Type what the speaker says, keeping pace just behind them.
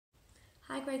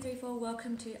Hi Grade 3-4,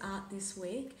 welcome to Art This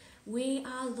Week. We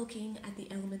are looking at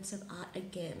the elements of art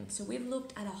again. So we've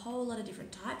looked at a whole lot of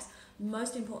different types,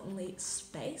 most importantly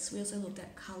space. We also looked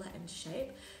at colour and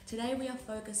shape. Today we are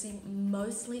focusing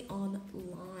mostly on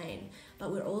line,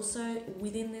 but we're also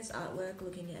within this artwork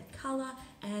looking at colour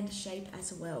and shape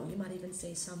as well. You might even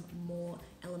see some more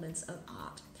elements of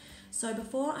art. So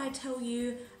before I tell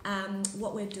you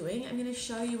what we're doing, I'm going to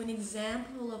show you an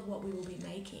example of what we will be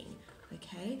making.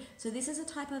 Okay, so this is a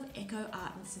type of eco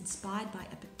art and it's inspired by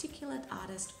a particular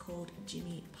artist called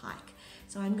Jimmy Pike.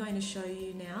 So I'm going to show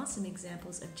you now some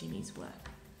examples of Jimmy's work.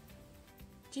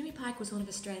 Jimmy Pike was one of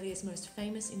Australia's most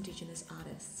famous Indigenous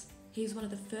artists. He is one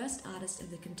of the first artists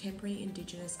of the contemporary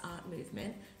Indigenous art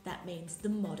movement, that means the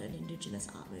modern Indigenous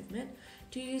art movement,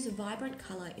 to use a vibrant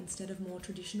colour instead of more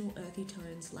traditional earthy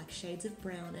tones like shades of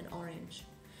brown and orange.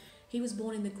 He was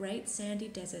born in the Great Sandy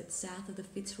Desert south of the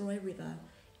Fitzroy River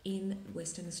in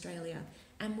Western Australia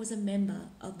and was a member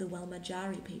of the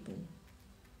Walmajari people.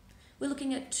 We're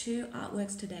looking at two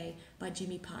artworks today by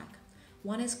Jimmy Pike.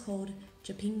 One is called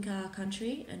Japinka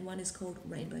Country and one is called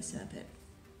Rainbow Serpent.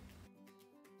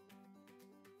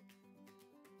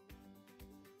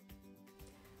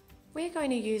 We're going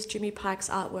to use Jimmy Pike's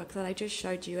artwork that I just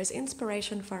showed you as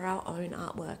inspiration for our own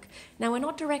artwork. Now we're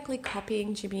not directly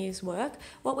copying Jimmy's work.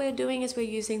 What we're doing is we're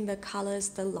using the colours,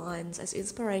 the lines as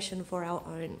inspiration for our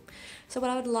own. So what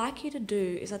I would like you to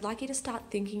do is I'd like you to start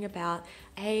thinking about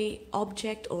an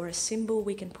object or a symbol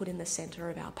we can put in the centre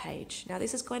of our page. Now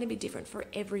this is going to be different for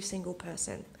every single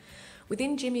person.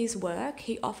 Within Jimmy's work,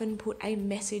 he often put a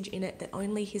message in it that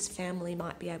only his family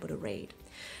might be able to read.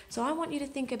 So I want you to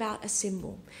think about a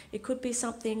symbol. It could be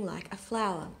something like a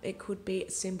flower. It could be a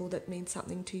symbol that means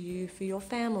something to you for your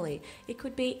family. It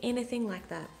could be anything like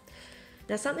that.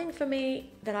 Now something for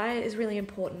me that is really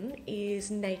important is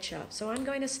nature. So I'm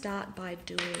going to start by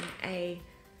doing a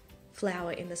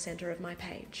flower in the center of my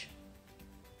page.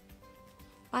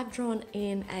 I've drawn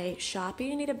in a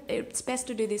Sharpie. It's best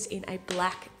to do this in a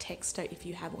black texter if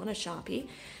you have one, a Sharpie.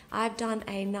 I've done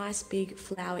a nice big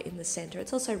flower in the center.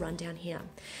 It's also run down here.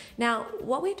 Now,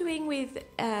 what we're doing with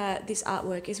this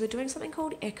artwork is we're doing something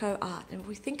called echo art. And if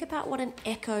we think about what an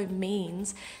echo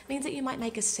means, it means that you might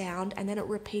make a sound and then it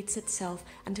repeats itself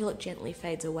until it gently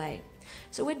fades away.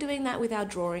 So we're doing that with our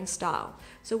drawing style.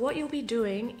 So what you'll be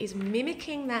doing is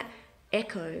mimicking that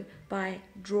echo by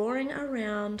drawing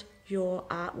around your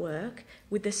artwork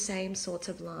with the same sorts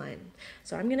of line.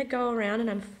 So I'm going to go around and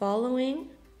I'm following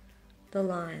the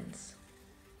lines.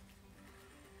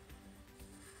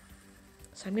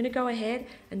 So I'm going to go ahead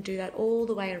and do that all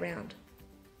the way around.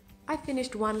 I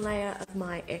finished one layer of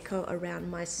my echo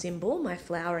around my symbol, my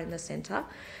flower in the center.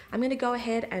 I'm going to go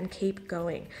ahead and keep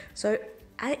going. So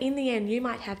in the end, you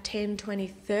might have 10, 20,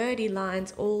 30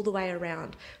 lines all the way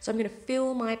around. So I'm going to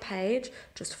fill my page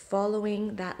just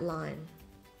following that line.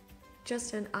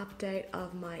 Just an update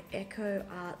of my echo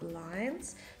art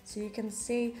lines. So you can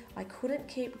see I couldn't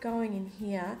keep going in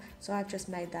here, so I've just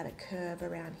made that a curve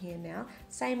around here now.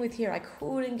 Same with here, I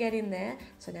couldn't get in there,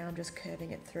 so now I'm just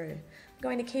curving it through. I'm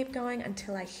going to keep going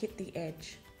until I hit the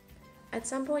edge. At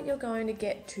some point you're going to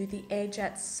get to the edge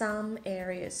at some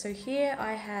areas. So here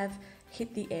I have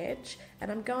hit the edge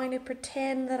and I'm going to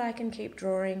pretend that I can keep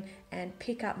drawing and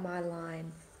pick up my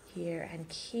line here and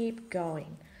keep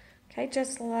going. Okay,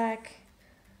 just like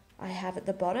I have at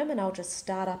the bottom, and I'll just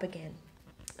start up again.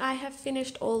 I have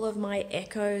finished all of my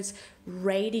echoes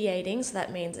radiating, so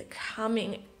that means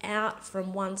coming out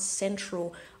from one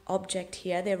central object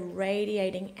here. They're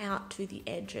radiating out to the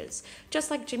edges.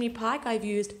 Just like Jimmy Pike, I've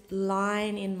used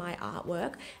line in my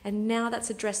artwork, and now that's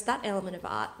addressed that element of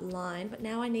art, line, but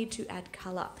now I need to add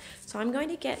color. So I'm going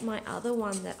to get my other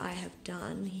one that I have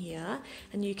done here,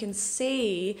 and you can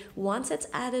see once it's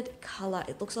added color,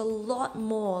 it looks a lot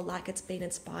more like it's been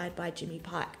inspired by Jimmy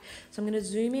Pike. So I'm going to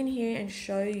zoom in here and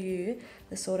show you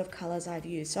the sort of colors I've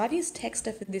used. So I've used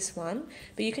texture for this one,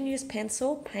 but you can use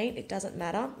pencil, paint, it doesn't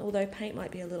matter, although paint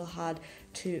might be a little hard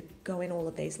to go in all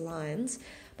of these lines.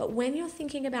 But when you're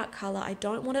thinking about color, I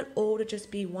don't want it all to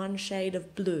just be one shade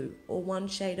of blue or one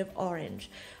shade of orange.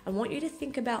 I want you to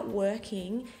think about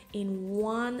working in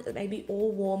one, maybe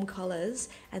all warm colors,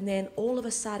 and then all of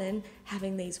a sudden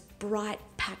having these bright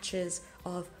patches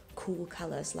of cool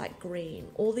colors like green,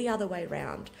 or the other way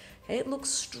around. Okay, it looks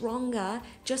stronger,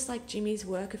 just like Jimmy's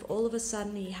work, if all of a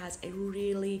sudden he has a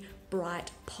really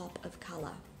bright pop of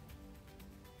color.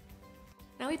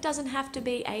 Now it doesn't have to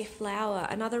be a flower.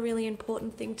 Another really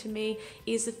important thing to me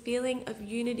is the feeling of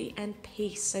unity and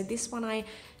peace. So this one I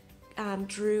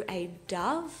drew a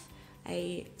dove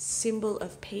a symbol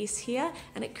of peace here,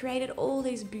 and it created all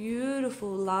these beautiful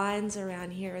lines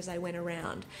around here as I went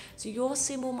around. So your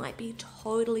symbol might be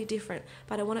totally different,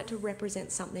 but I want it to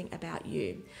represent something about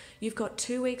you. You've got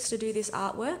 2 weeks to do this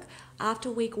artwork.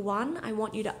 After week 1, I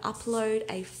want you to upload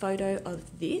a photo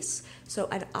of this. So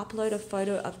upload a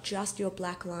photo of just your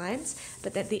black lines,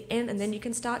 but at the end, and then you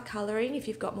can start coloring if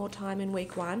you've got more time in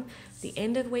week 1. The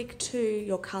end of week 2,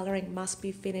 your coloring must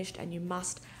be finished and you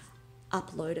must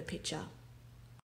upload a picture.